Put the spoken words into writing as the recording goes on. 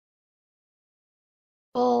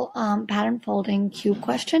Full pattern folding cube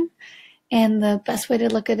question. And the best way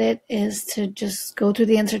to look at it is to just go through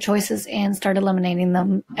the answer choices and start eliminating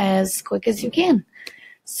them as quick as you can.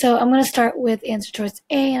 So I'm going to start with answer choice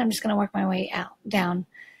A, and I'm just going to work my way down.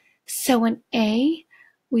 So in A,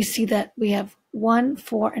 we see that we have 1,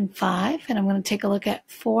 4, and 5, and I'm going to take a look at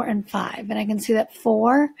 4 and 5. And I can see that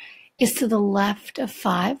 4 is to the left of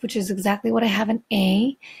 5, which is exactly what I have in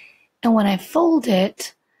A. And when I fold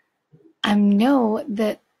it, I know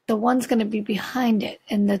that the 1's going to be behind it,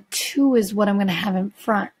 and the 2 is what I'm going to have in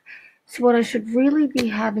front. So what I should really be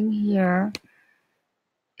having here,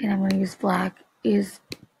 and I'm going to use black, is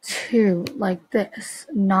 2, like this,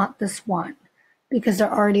 not this 1, because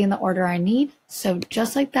they're already in the order I need. So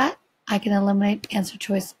just like that, I can eliminate answer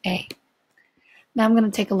choice A. Now I'm going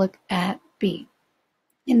to take a look at B.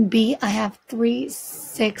 In B, I have 3,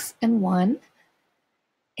 6, and 1.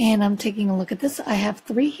 And I'm taking a look at this. I have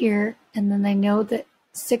 3 here, and then I know that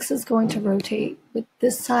 6 is going to rotate with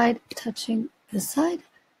this side touching this side.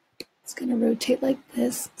 It's going to rotate like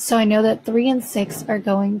this. So I know that 3 and 6 are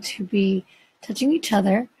going to be touching each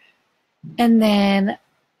other. And then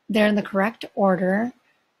they're in the correct order,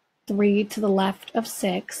 3 to the left of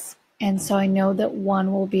 6. And so I know that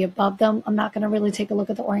 1 will be above them. I'm not going to really take a look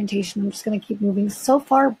at the orientation. I'm just going to keep moving. So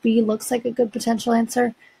far, B looks like a good potential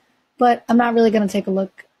answer, but I'm not really going to take a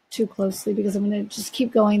look too closely because I'm going to just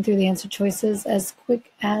keep going through the answer choices as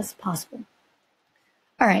quick as possible.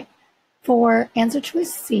 All right, for answer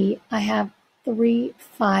choice C, I have 3,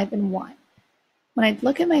 5, and 1. When I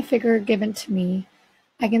look at my figure given to me,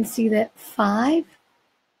 I can see that 5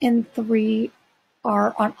 and 3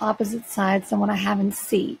 are on opposite sides than what I have in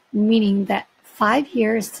C, meaning that 5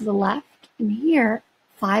 here is to the left, and here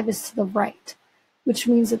 5 is to the right, which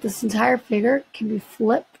means that this entire figure can be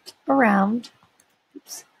flipped around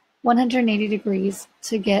 180 degrees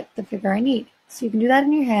to get the figure I need. So you can do that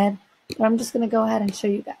in your head, but I'm just going to go ahead and show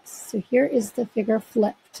you guys. So here is the figure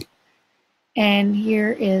flipped, and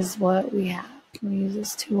here is what we have. I'm going to use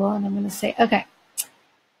this tool, and I'm going to say, okay,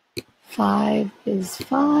 5 is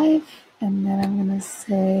 5, and then I'm going to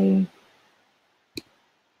say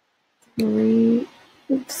 3,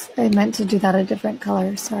 oops, I meant to do that a different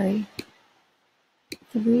color, sorry.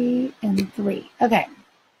 3 and 3, okay.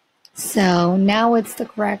 So now it's the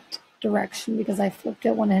correct direction because I flipped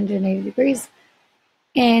it 180 degrees.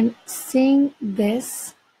 And seeing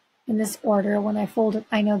this in this order, when I fold it,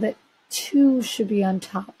 I know that 2 should be on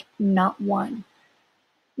top, not 1.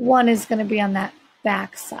 1 is going to be on that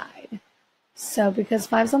back side. So because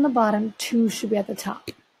 5's on the bottom, 2 should be at the top.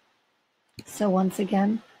 So once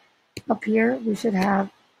again, up here, we should have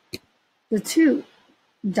the 2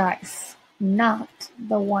 dice, not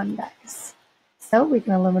the 1 dice. So we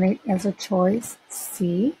can eliminate answer choice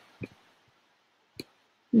C.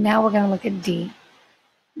 Now we're going to look at D.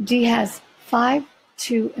 D has 5,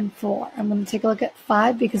 2, and 4. I'm going to take a look at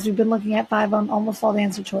 5 because we've been looking at 5 on almost all the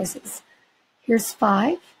answer choices. Here's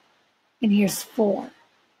 5, and here's 4.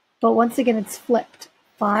 But once again, it's flipped.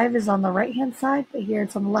 5 is on the right-hand side, but here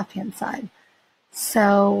it's on the left-hand side.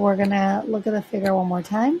 So we're going to look at the figure one more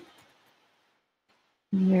time.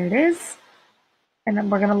 And here it is. And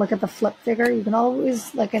then we're going to look at the flip figure. You can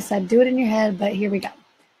always, like I said, do it in your head, but here we go.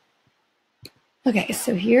 Okay,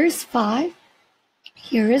 so here's 5.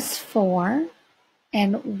 Here is 4.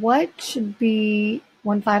 And what should be,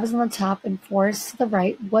 when 5 is on the top and 4 is to the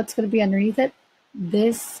right, what's going to be underneath it?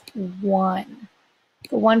 This 1.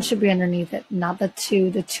 The 1 should be underneath it, not the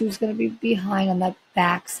 2. The 2 is going to be behind on that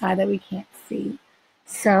back side that we can't see.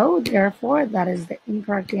 So, therefore, that is the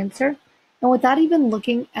incorrect answer. And without even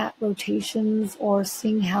looking at rotations or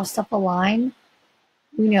seeing how stuff align,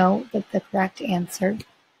 we know that the correct answer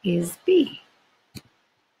is B.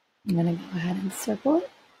 I'm going to go ahead and circle it.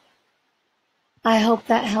 I hope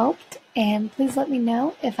that helped, and please let me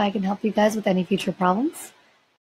know if I can help you guys with any future problems.